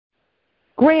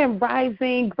Grand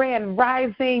rising,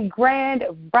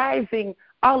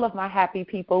 all of my happy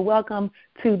people. Welcome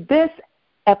to this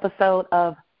episode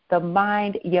of the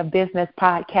Mind Your Business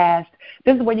podcast.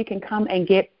 This is where you can come and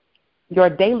get your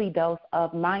daily dose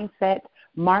of mindset,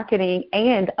 marketing,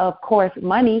 and, of course,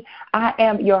 money. I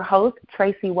am your host,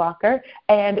 Tracy Walker,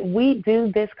 and we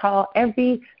do this call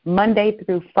every Monday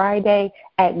through Friday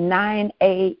at 9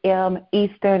 a.m.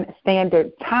 Eastern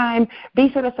Standard Time. Be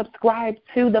sure to subscribe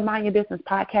to the Mind Your Business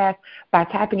podcast by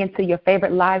tapping into your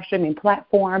favorite live streaming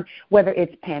platform, whether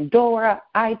it's Pandora,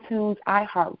 iTunes,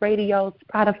 iHeartRadio,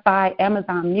 Spotify,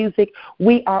 Amazon Music.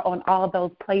 We are on all of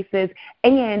those places,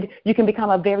 and you can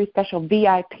become a very special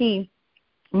VIP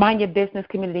Mind Your Business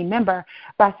community member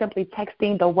by simply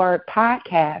texting the word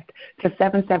podcast to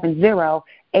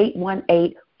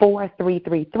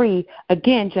 770-818-4333.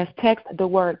 Again, just text the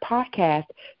word podcast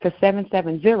to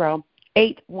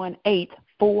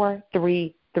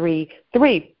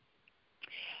 770-818-4333.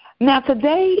 Now,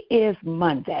 today is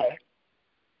Monday.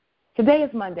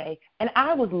 And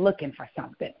I was looking for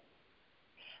something.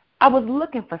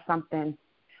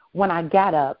 When I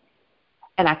got up,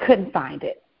 and I couldn't find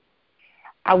it.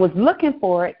 I was looking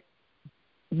for it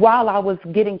while I was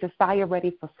getting Josiah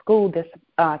ready for school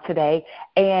today,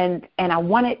 and I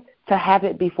wanted to have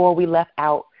it before we left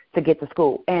out to get to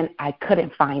school, and I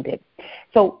couldn't find it.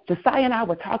 So Josiah and I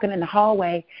were talking in the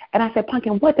hallway, and I said,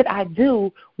 Pumpkin, what did I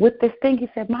do with this thing? He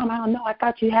said, Mom, I don't know. I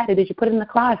thought you had it. Did you put it in the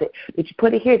closet? Did you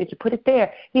put it here? Did you put it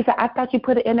there? He said, I thought you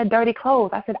put it in the dirty clothes.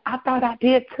 I said, I thought I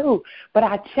did too, but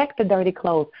I checked the dirty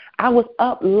clothes. I was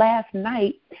up last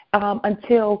night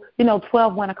until,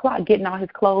 12, 1 o'clock, getting all his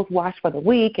clothes washed for the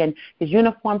week and his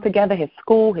uniform together, his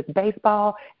school, his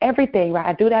baseball, everything, right?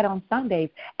 I do that on Sundays.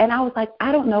 And I was like,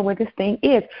 I don't know where this thing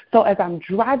is. So as I'm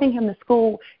driving him to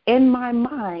school, in my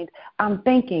mind, I'm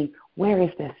thinking, where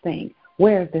is this thing?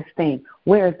 Where is this thing?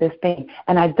 Where is this thing?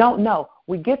 And I don't know.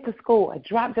 We get to school. I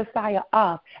drop Josiah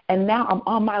off, and now I'm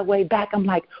on my way back. I'm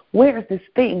like, where is this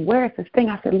thing? Where is this thing?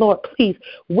 I said, Lord, please,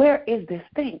 where is this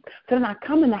thing? So then I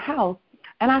come in the house,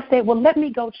 and I said, well, let me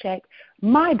go check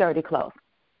my dirty clothes.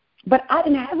 But I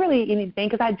didn't have really anything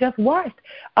because I just washed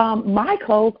my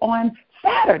clothes on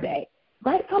Saturday,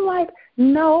 right? So I'm like,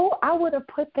 no, I would have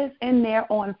put this in there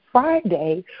on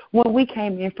Friday when we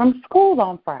came in from school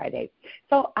on Friday.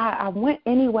 So I went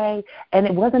anyway, and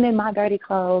it wasn't in my dirty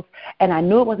clothes, and I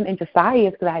knew it wasn't in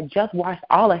Josiah's because I had just washed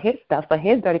all of his stuff, so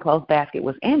his dirty clothes basket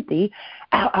was empty.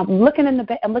 I'm looking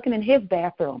in his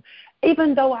bathroom,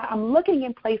 even though I'm looking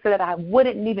in places that I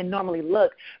wouldn't even normally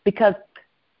look because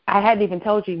I hadn't even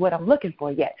told you what I'm looking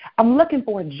for yet. I'm looking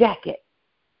for a jacket.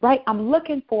 Right? I'm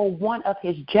looking for one of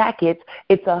his jackets.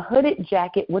 It's a hooded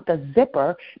jacket with a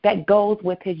zipper that goes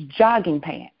with his jogging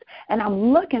pants. And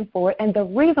I'm looking for it. And the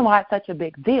reason why it's such a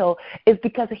big deal is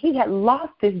because he had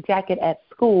lost his jacket at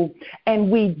school, and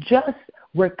we just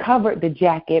recovered the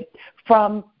jacket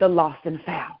from the lost and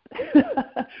found.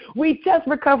 We just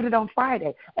recovered it on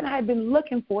Friday, and I had been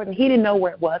looking for it, and he didn't know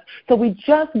where it was. So we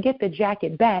just get the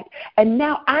jacket back, and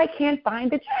now I can't find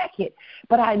the jacket.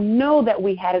 But I know that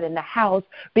we had it in the house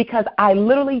because I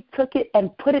literally took it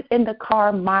and put it in the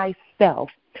car myself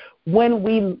when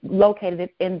we located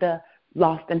it in the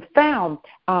lost and found,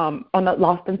 on the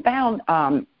lost and found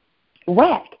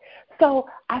rack. So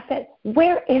I said,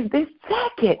 where is this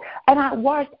jacket? And I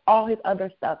washed all his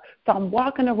other stuff. So I'm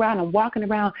walking around.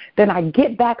 Then I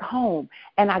get back home,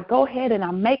 and I go ahead and I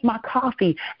make my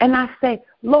coffee, and I say,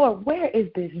 Lord, where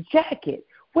is this jacket?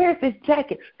 Where's this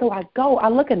jacket? So I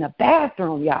look in the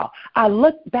bathroom, y'all. I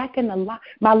look back in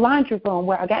my laundry room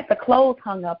where I got the clothes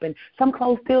hung up, and some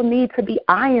clothes still need to be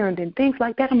ironed and things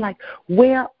like that. I'm like,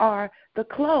 where are the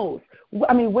clothes?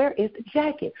 Where is the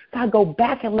jacket? So I go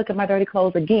back and look at my dirty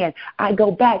clothes again. I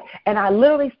go back, and I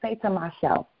literally say to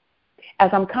myself, as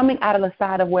I'm coming out of the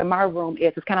side of where my room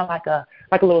is, it's kind of like a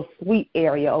little suite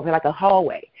area over like a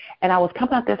hallway. And I was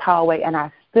coming out this hallway, and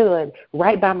I stood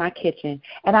right by my kitchen,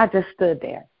 and I just stood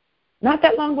there. Not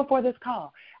that long before this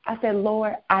call, I said,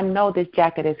 Lord, I know this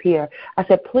jacket is here. I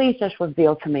said, please just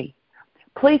reveal to me.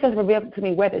 Please just reveal to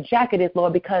me where the jacket is,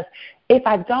 Lord, because if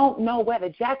I don't know where the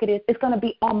jacket is, it's going to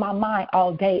be on my mind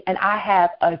all day, and I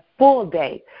have a full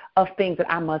day of things that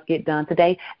I must get done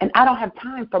today, and I don't have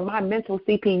time for my mental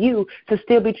CPU to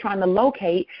still be trying to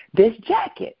locate this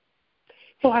jacket.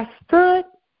 So I stood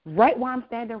right where I'm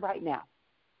standing right now,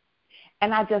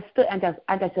 and I just stood and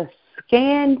I just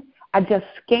scanned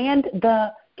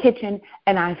the kitchen,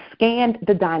 and I scanned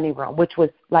the dining room, which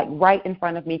was like right in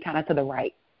front of me, kind of to the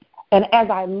right. And as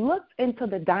I looked into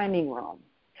the dining room,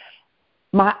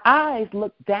 my eyes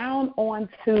looked down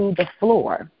onto the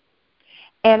floor,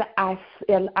 and I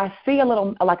see a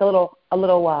little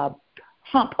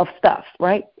hump of stuff,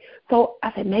 right? So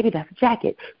I said, maybe that's a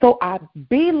jacket. So I not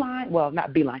beeline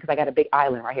because I got a big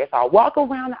island right here. So I walk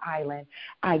around the island.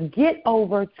 I get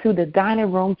over to the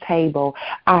dining room table.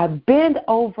 I bend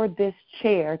over this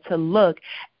chair to look,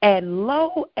 and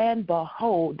lo and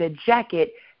behold, the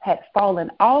jacket had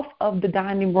fallen off of the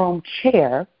dining room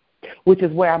chair, which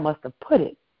is where I must have put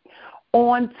it,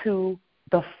 onto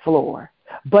the floor.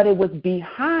 But it was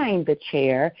behind the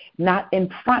chair, not in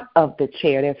front of the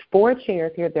chair. There's 4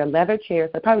 chairs here. They're leather chairs.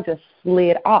 They probably just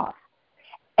slid off.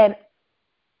 And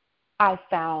I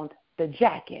found the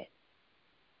jacket.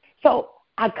 So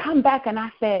I come back and I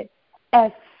said,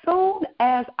 as soon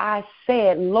as I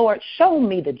said, Lord, show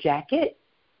me the jacket.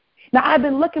 Now, I've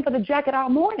been looking for the jacket all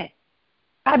morning.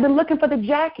 I've been looking for the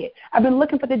jacket. I've been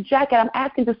looking for the jacket. I'm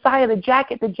asking Josiah, the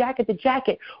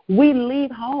jacket. We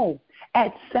leave home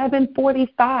at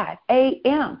 7:45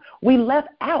 a.m. We left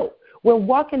out. We're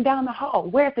walking down the hall.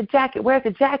 Where's the jacket?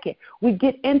 We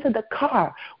get into the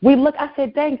car. We look. I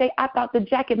said, dang, I thought the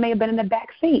jacket may have been in the back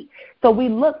seat. So we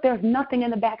look. There's nothing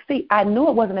in the back seat. I knew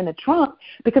it wasn't in the trunk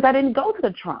because I didn't go to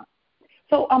the trunk.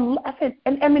 So I said,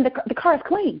 the car is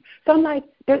clean. So I'm like,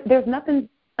 there's nothing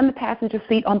in the passenger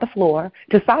seat on the floor.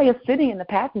 Josiah's sitting in the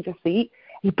passenger seat.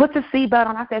 He puts his seatbelt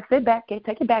on. I said, sit back, take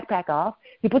your backpack off.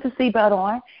 He puts his seatbelt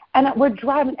on, and we're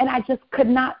driving, and I just could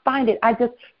not find it. I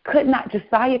just could not.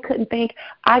 Josiah couldn't think.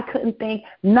 I couldn't think.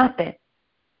 Nothing.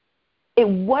 It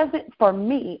wasn't for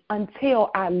me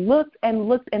until I looked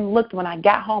when I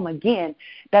got home again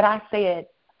that I said,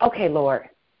 okay, Lord,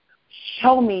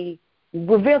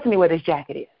 reveal to me where this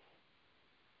jacket is.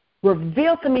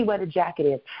 Reveal to me where the jacket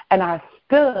is. And I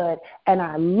stood and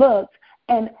I looked,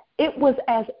 and it was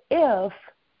as if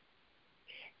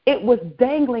it was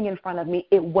dangling in front of me.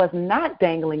 It was not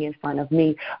dangling in front of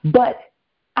me, but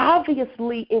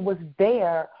obviously it was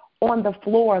there on the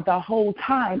floor the whole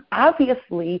time.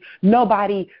 Obviously,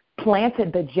 nobody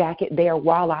planted the jacket there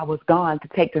while I was gone to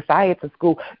take Josiah to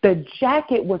school. The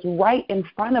jacket was right in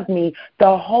front of me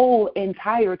the whole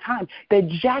entire time. The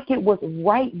jacket was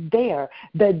right there.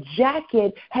 The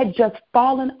jacket had just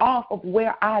fallen off of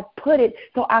where I put it,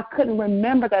 so I couldn't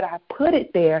remember that I put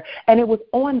it there, and it was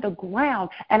on the ground,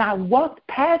 and I walked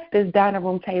past this dining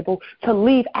room table to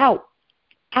leave out.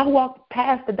 I walked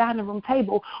past the dining room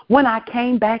table when I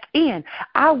came back in.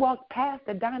 I walked past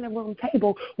the dining room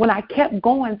table when I kept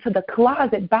going to the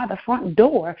closet by the front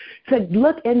door to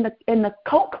look in the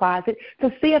coat closet to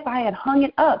see if I had hung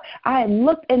it up. I had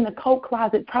looked in the coat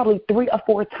closet probably 3 or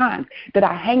 4 times. Did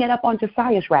I hang it up on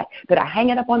Josiah's rack? Did I hang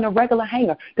it up on the regular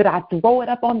hanger? Did I throw it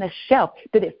up on the shelf?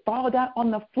 Did it fall down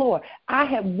on the floor? I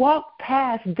had walked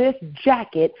past this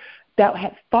jacket that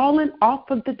had fallen off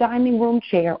of the dining room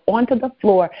chair onto the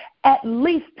floor at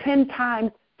least 10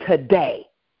 times today.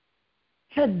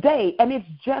 And it's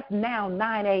just now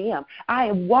 9 a.m. I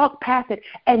had walked past it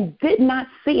and did not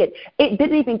see it. It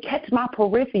didn't even catch my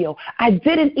peripheral. I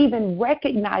didn't even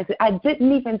recognize it. I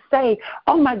didn't even say,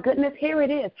 oh, my goodness, here it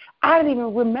is. I didn't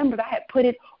even remember that I had put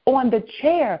it on the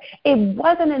chair. It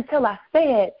wasn't until I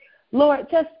said, Lord,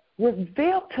 just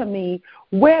reveal to me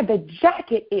where the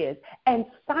jacket is. And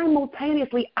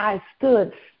simultaneously, I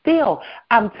stood still.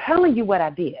 I'm telling you what I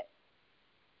did.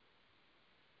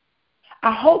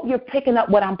 I hope you're picking up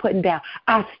what I'm putting down.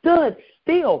 I stood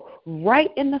still right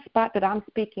in the spot that I'm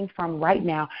speaking from right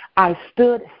now. I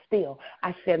stood still.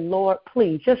 I said, Lord,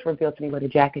 please just reveal to me where the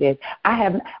jacket is. I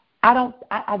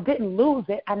didn't lose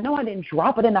it. I know I didn't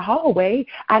drop it in the hallway.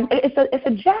 It's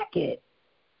a jacket.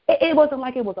 It wasn't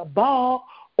like it was a ball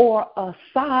or a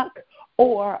sock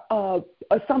or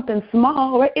something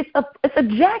small. Right? It's a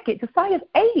jacket. Josiah's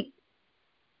 8. It's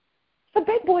a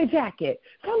big boy jacket.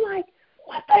 So I'm like,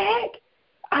 what the heck?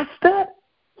 I stood,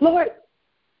 Lord,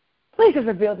 please just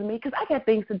reveal to me because I got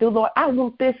things to do, Lord. I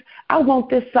want this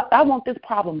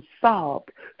problem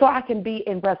solved so I can be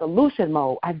in resolution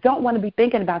mode. I don't want to be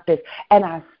thinking about this. And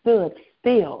I stood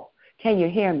still. Can you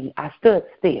hear me? I stood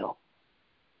still.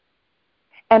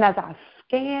 And as I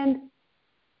scanned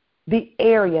the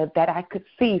area that I could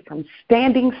see from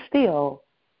standing still,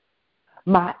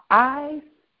 my eyes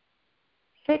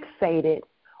fixated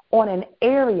on an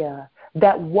area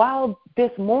that while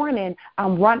this morning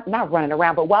I'm not running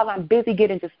around, but while I'm busy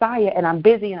getting Josiah and I'm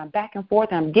busy and I'm back and forth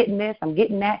and I'm getting this, I'm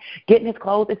getting that, getting his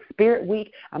clothes, it's Spirit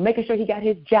Week, I'm making sure he got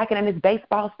his jacket and his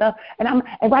baseball stuff, and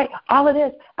all of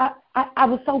this, I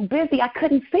was so busy I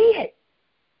couldn't see it.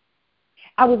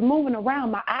 I was moving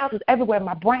around. My eyes was everywhere.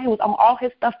 My brain was on all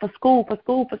his stuff for school,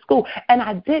 and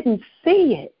I didn't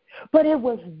see it. But it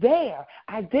was there.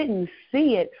 I didn't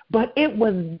see it, but it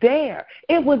was there.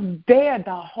 It was there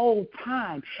the whole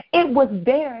time. It was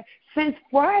there since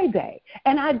Friday.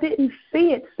 And I didn't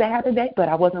see it Saturday, but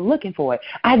I wasn't looking for it.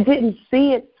 I didn't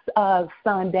see it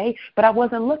Sunday, but I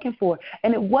wasn't looking for it.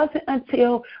 And it wasn't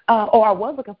until, or I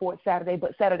was looking for it Saturday,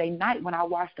 but Saturday night when I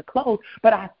washed the clothes,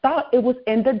 but I thought it was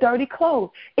in the dirty clothes.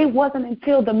 It wasn't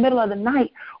until the middle of the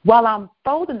night while I'm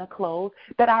folding the clothes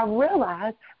that I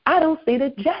realized I don't see the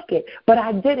jacket. But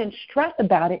I didn't stress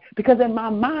about it because in my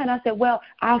mind I said, well,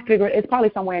 I'll figure it. It's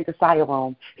probably somewhere in the Josiah's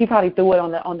room. He probably threw it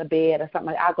on the bed or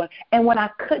something like that. And when I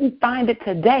couldn't find it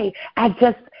today, I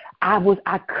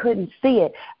couldn't see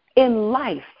it. In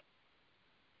life,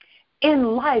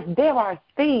 there are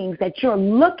things that you're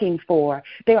looking for.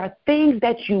 There are things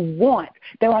that you want.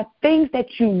 There are things that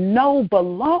you know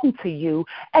belong to you,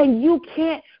 and you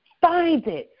can't find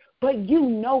it, but you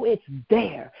know it's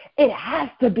there. It has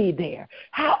to be there.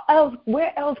 How else?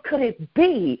 Where else could it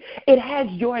be? It has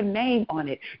your name on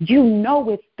it. You know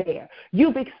it's there.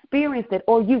 You've experienced it,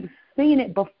 or you've seen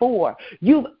it before.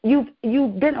 You've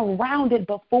been around it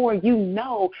before. You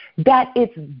know that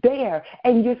it's there,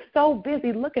 and you're so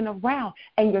busy looking around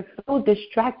and you're so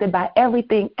distracted by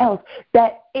everything else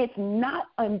that it's not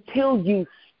until you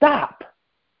stop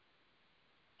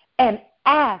and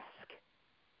ask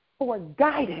for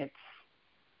guidance,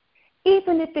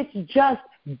 even if it's just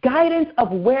guidance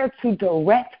of where to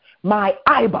direct my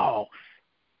eyeballs.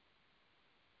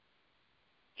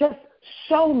 Just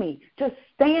show me. Just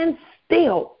stand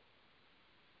still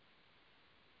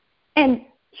and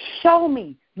show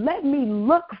me. Let me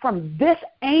look from this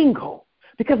angle,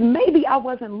 because maybe I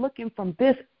wasn't looking from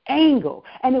this angle.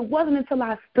 And it wasn't until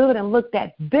I stood and looked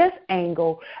at this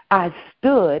angle, I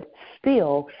stood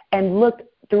still and looked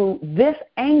through this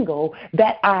angle,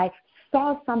 that I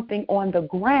saw something on the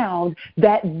ground,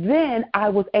 that then I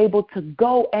was able to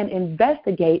go and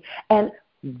investigate, and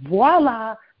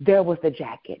voila, there was the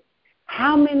jacket.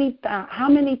 How many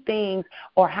things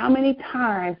or how many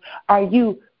times are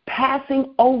you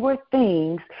passing over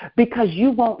things because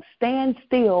you won't stand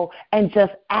still and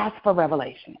just ask for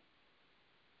revelation?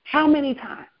 How many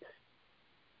times?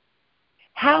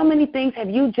 How many things have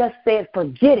you just said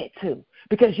forget it to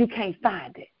because you can't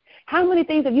find it? How many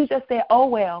things have you just said, oh,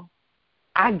 well,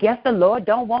 I guess the Lord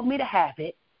don't want me to have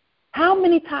it? How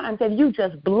many times have you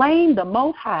just blamed the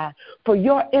Most High for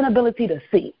your inability to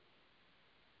see?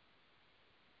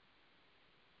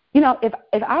 You know, if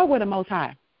I were the Most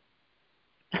High,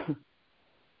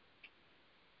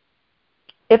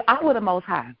 if I were the Most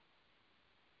High,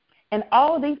 and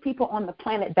all these people on the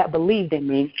planet that believed in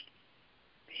me,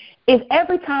 if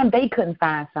every time they couldn't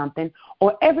find something,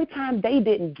 or every time they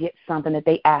didn't get something that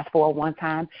they asked for one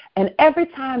time, and every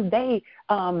time they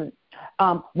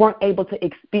weren't able to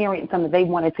experience something they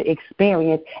wanted to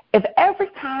experience, if every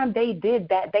time they did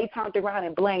that, they turned around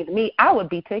and blamed me, I would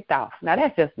be ticked off. Now,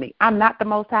 that's just me. I'm not the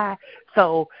Most High,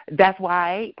 so that's why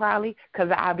I ain't, probably,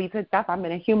 because I'd be ticked off. I'm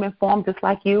in a human form just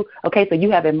like you. Okay, so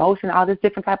you have emotion, all this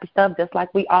different type of stuff just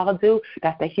like we all do.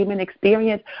 That's the human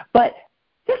experience. But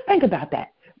just think about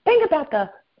that. Think about the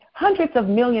hundreds of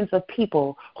millions of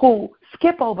people who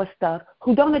skip over stuff,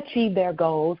 who don't achieve their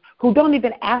goals, who don't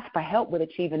even ask for help with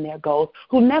achieving their goals,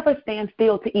 who never stand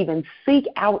still to even seek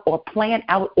out or plan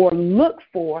out or look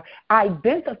for,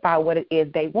 identify what it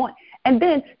is they want, and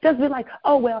then just be like,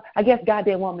 oh, well, I guess God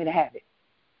didn't want me to have it.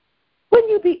 Wouldn't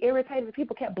you be irritated if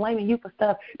people kept blaming you for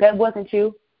stuff that wasn't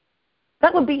you?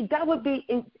 That would be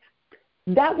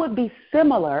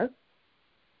similar.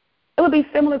 It would be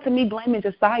similar to me blaming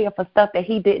Josiah for stuff that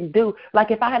he didn't do. Like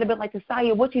if I had been like,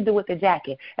 Josiah, what you do with the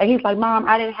jacket? And he's like, Mom,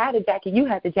 I didn't have the jacket. You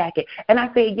had the jacket. And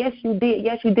I said, yes, you did.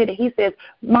 Yes, you did it. He says,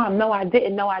 Mom, no, I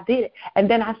didn't. No, I did it. And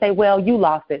then I say, well, you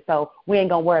lost it, so we ain't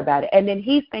going to worry about it. And then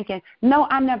he's thinking, no,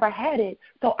 I never had it,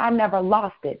 so I never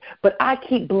lost it. But I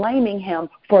keep blaming him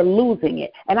for losing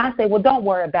it. And I say, well, don't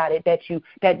worry about it that you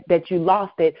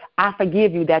lost it. I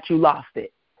forgive you that you lost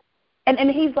it. And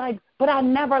he's like, but I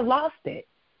never lost it,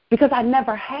 because I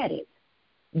never had it.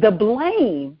 The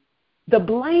blame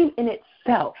in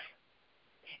itself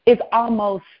is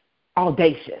almost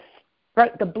audacious,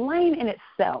 right? The blame in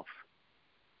itself.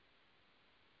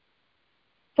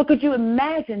 So could you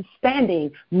imagine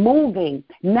standing, moving,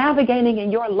 navigating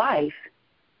in your life,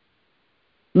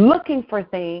 looking for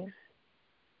things,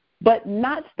 but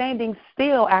not standing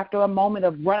still after a moment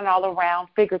of running all around,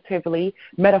 figuratively,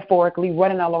 metaphorically,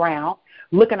 running all around,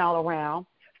 looking all around,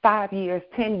 5 years,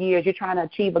 10 years, you're trying to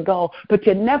achieve a goal, but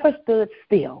you never stood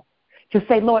still to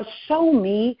say, Lord, show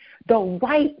me the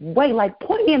right way, like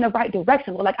point me in the right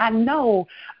direction. Like I know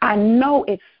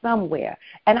it's somewhere,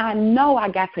 and I know I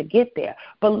got to get there.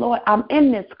 But Lord, I'm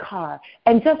in this car,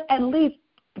 and just at least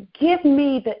give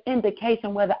me the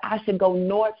indication whether I should go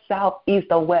north, south, east,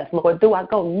 or west. Lord, do I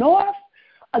go north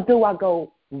or do I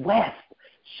go west?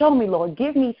 Show me, Lord.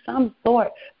 Give me some sort.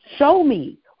 Show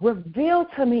me. Reveal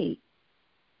to me.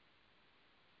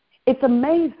 It's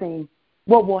amazing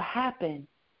what will happen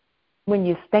when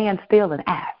you stand still and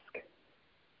ask.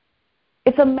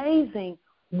 It's amazing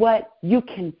what you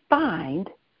can find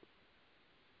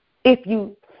if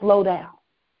you slow down.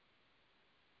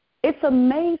 It's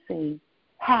amazing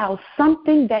how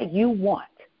something that you want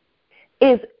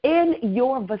is in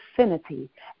your vicinity,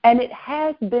 and it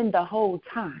has been the whole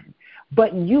time,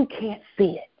 but you can't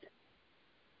see it.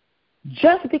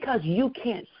 Just because you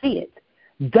can't see it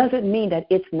doesn't mean that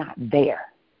it's not there.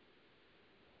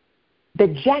 The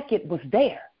jacket was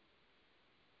there.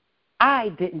 I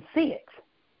didn't see it.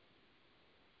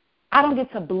 I don't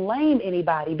get to blame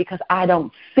anybody because I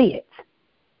don't see it.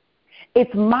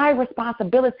 It's my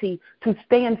responsibility to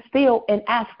stand still and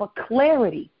ask for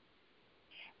clarity,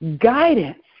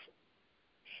 guidance,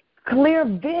 clear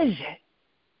vision,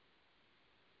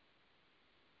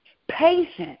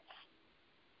 patience,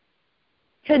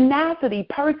 tenacity,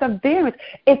 perseverance.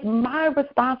 It's my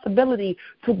responsibility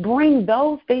to bring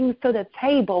those things to the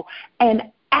table and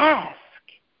ask.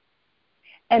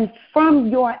 And from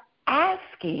your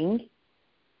asking,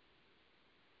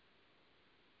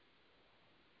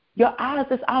 your eyes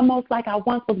is almost like I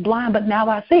once was blind, but now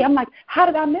I see. I'm like, how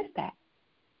did I miss that?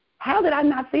 How did I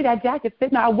not see that jacket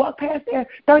sitting there? I walked past there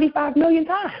 35 million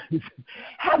times.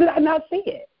 How did I not see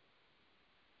it?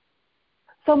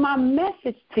 So my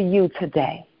message to you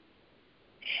today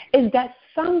is that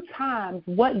sometimes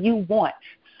what you want,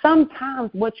 sometimes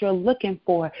what you're looking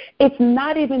for, it's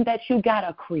not even that you got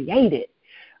to create it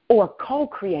or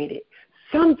co-create it.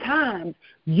 Sometimes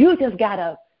you just got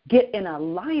to get in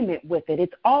alignment with it.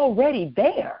 It's already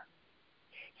there.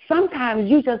 Sometimes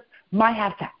you just might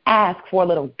have to ask for a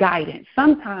little guidance.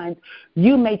 Sometimes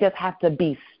you may just have to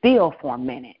be still for a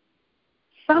minute.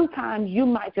 Sometimes you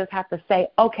might just have to say,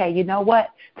 okay, you know what?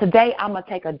 Today I'm going to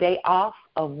take a day off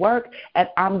of work and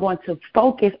I'm going to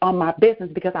focus on my business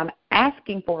because I'm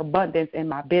asking for abundance in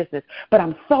my business. But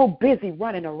I'm so busy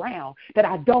running around that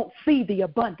I don't see the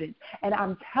abundance. And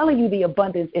I'm telling you the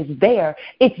abundance is there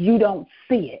if you don't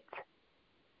see it.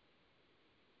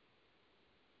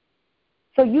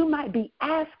 So you might be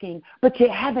asking, but you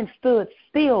haven't stood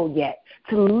still yet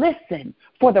to listen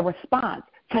for the response,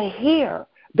 to hear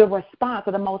the response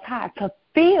of the Most High, to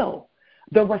feel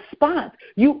the response.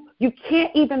 You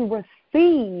can't even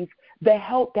receive the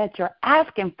help that you're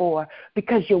asking for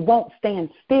because you won't stand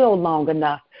still long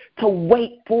enough to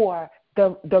wait for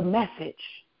the message.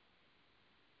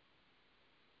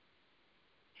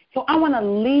 So I want to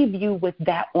leave you with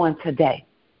that on today.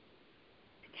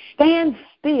 Stand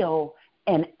still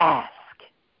and ask.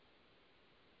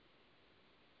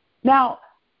 Now,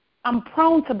 I'm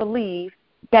prone to believe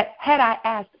that had I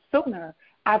asked sooner,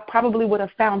 I probably would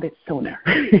have found it sooner.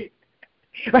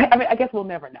 Right? I mean, I guess we'll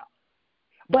never know.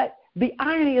 But the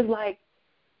irony is like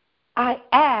I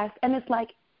asked, and it's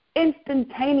like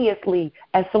instantaneously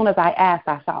as soon as I asked,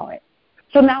 I saw it.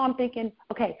 So now I'm thinking,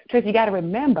 okay, Trish, you got to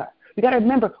remember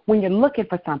when you're looking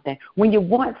for something, when you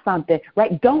want something,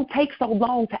 right? Don't take so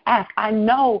long to ask. I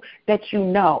know that you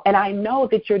know, and I know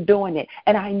that you're doing it,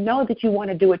 and I know that you want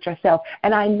to do it yourself,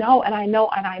 and I know, and I know,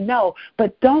 and I know.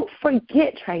 But don't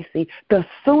forget, Tracy, the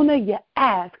sooner you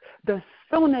ask, the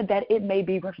sooner that it may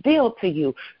be revealed to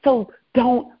you. So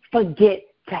don't forget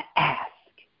to ask.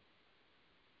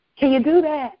 Can you do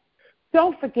that?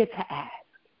 Don't forget to ask.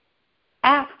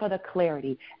 Ask for the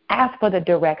clarity. Ask for the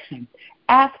direction.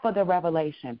 Ask for the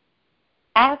revelation.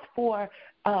 Ask for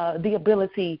the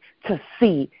ability to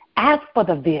see. Ask for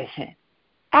the vision.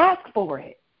 Ask for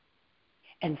it.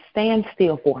 And stand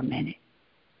still for a minute.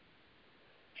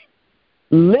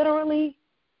 Literally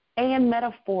and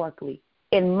metaphorically,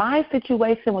 in my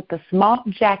situation with the small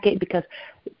jacket, because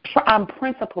I'm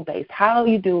principle-based, how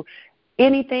you do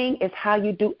anything is how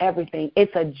you do everything.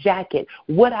 It's a jacket.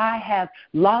 Would I have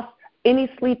lost any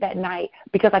sleep at night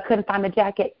because I couldn't find the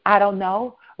jacket? I don't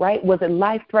know, right? Was it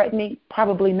life-threatening?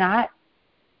 Probably not.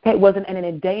 Okay, was it an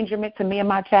endangerment to me and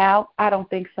my child? I don't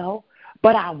think so.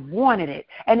 But I wanted it.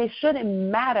 And it shouldn't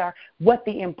matter what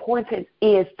the importance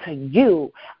is to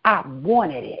you. I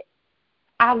wanted it.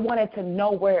 I wanted to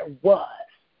know where it was.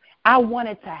 I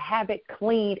wanted to have it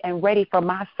cleaned and ready for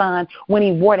my son when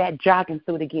he wore that jogging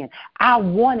suit again. I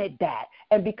wanted that.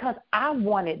 And because I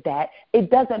wanted that,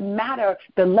 it doesn't matter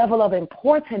the level of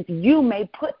importance you may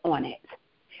put on it.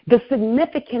 The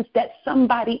significance that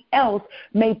somebody else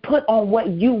may put on what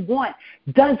you want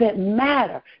doesn't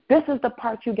matter. This is the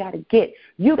part you got to get.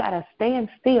 You got to stand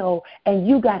still and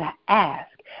you got to ask.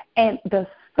 And the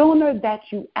sooner that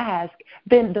you ask,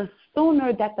 then the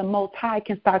sooner that the Most High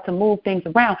can start to move things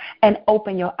around and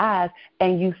open your eyes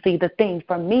and you see the thing.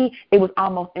 For me, it was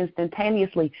almost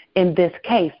instantaneously in this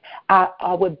case.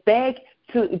 I would beg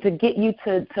to get you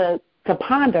to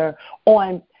ponder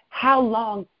on how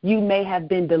long you may have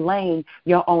been delaying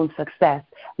your own success,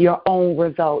 your own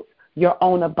results, your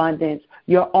own abundance,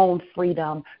 your own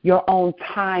freedom, your own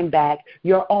time back,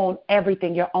 your own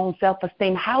everything, your own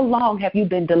self-esteem. How long have you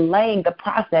been delaying the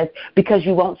process because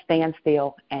you won't stand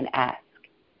still and ask?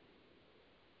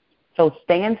 So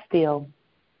stand still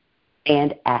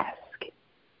and ask.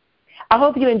 I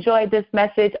hope you enjoyed this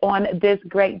message on this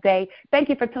great day. Thank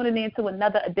you for tuning in to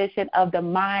another edition of the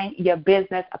Mind Your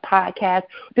Business podcast.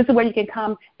 This is where you can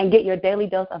come and get your daily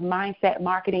dose of mindset,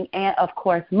 marketing, and, of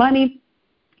course, money.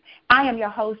 I am your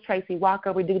host, Tracy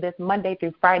Walker. We do this Monday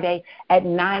through Friday at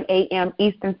 9 a.m.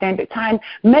 Eastern Standard Time.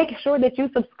 Make sure that you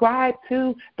subscribe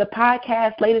to the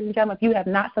podcast. Ladies and gentlemen, if you have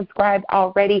not subscribed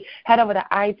already, head over to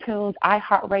iTunes,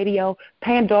 iHeartRadio,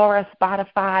 Pandora,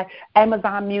 Spotify,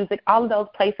 Amazon Music, all of those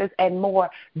places and more.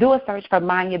 Do a search for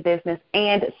Mind Your Business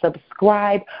and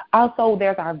subscribe. Also,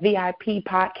 there's our VIP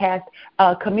podcast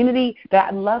community that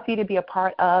I'd love for you to be a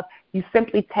part of. You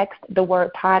simply text the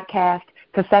word podcast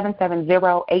to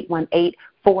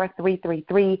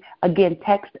 770-818-4333. Again,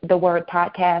 text the word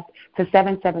podcast to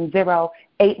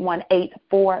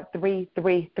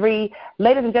 770-818-4333.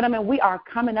 Ladies and gentlemen, we are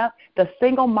coming up. The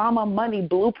Single Mama Money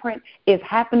Blueprint is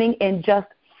happening in just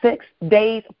 6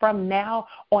 days from now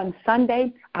on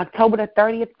Sunday, October the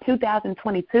 30th,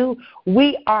 2022.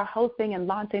 We are hosting and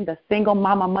launching the Single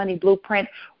Mama Money Blueprint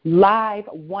live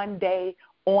one-day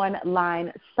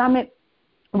online summit.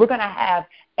 We're going to have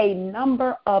a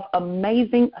number of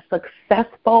amazing,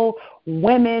 successful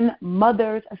women,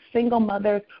 mothers, single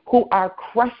mothers who are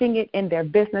crushing it in their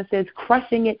businesses,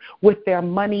 crushing it with their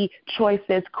money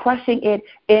choices, crushing it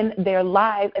in their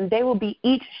lives. And they will be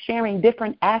each sharing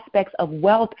different aspects of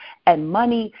wealth and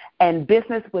money and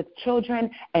business with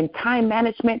children and time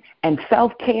management and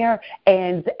self-care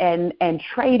and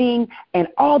trading and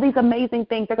all these amazing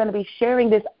things. They're going to be sharing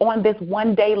this on this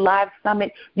one-day live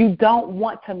summit. You don't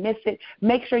want to miss it.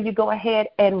 Make sure you go ahead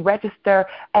and register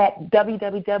at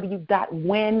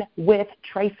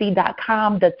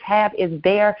www.winwithtracy.com. The tab is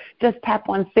there. Just tap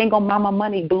on Single Mama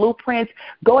Money Blueprint.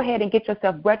 Go ahead and get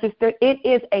yourself registered. It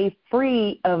is a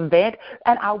free event,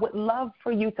 and I would love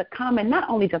for you to come, and not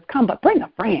only just come, but bring a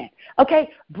friend, okay?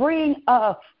 Bring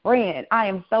a friend. I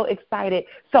am so excited.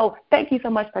 So thank you so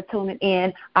much for tuning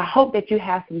in. I hope that you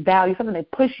have some value, something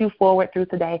that push you forward through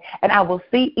today, and I will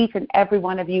see each and every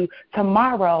one of you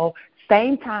tomorrow,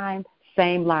 same time,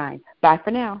 same line. Bye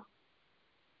for now.